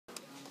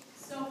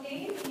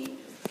Amy,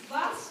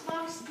 was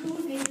machst du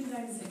neben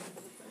deinem Singen?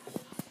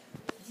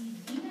 Die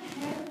Wiener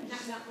Herren.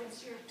 Not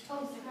what's your...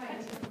 Oh, sorry.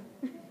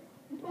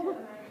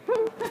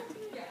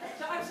 Yeah,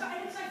 so I'm sorry,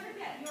 I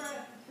forget,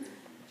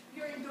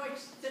 you're in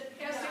Deutsch, the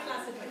erste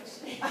Klasse Deutsch.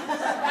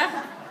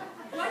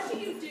 What do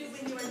you do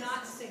when you are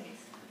not singing?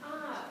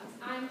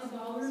 I'm a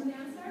ballroom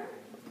dancer.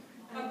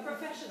 A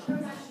professional.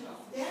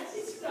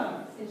 Dancing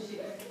star, is she?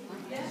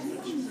 Yes.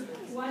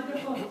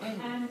 Wonderful.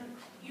 And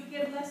You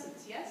give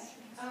lessons, yes?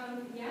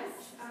 Yes,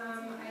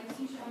 I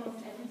teach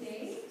almost every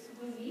day of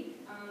the week,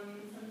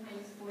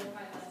 sometimes 4 to 5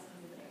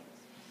 lessons a day.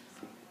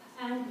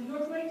 and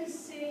you're going to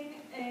sing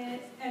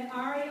an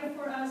aria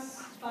for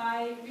us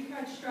by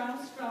Richard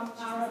Strauss from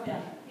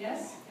Arabella,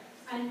 yes?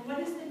 And what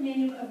is the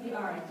name of the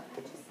aria?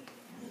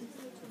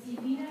 Die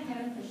Wiener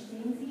Herren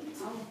verstehen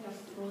Sie auf das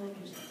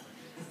Deutsche.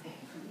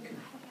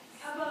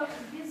 Aber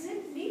wir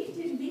sind nicht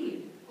in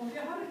Wien und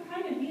wir haben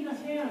keine Wiener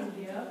Herren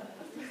hier.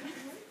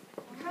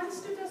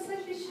 Kannst du das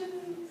ein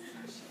bisschen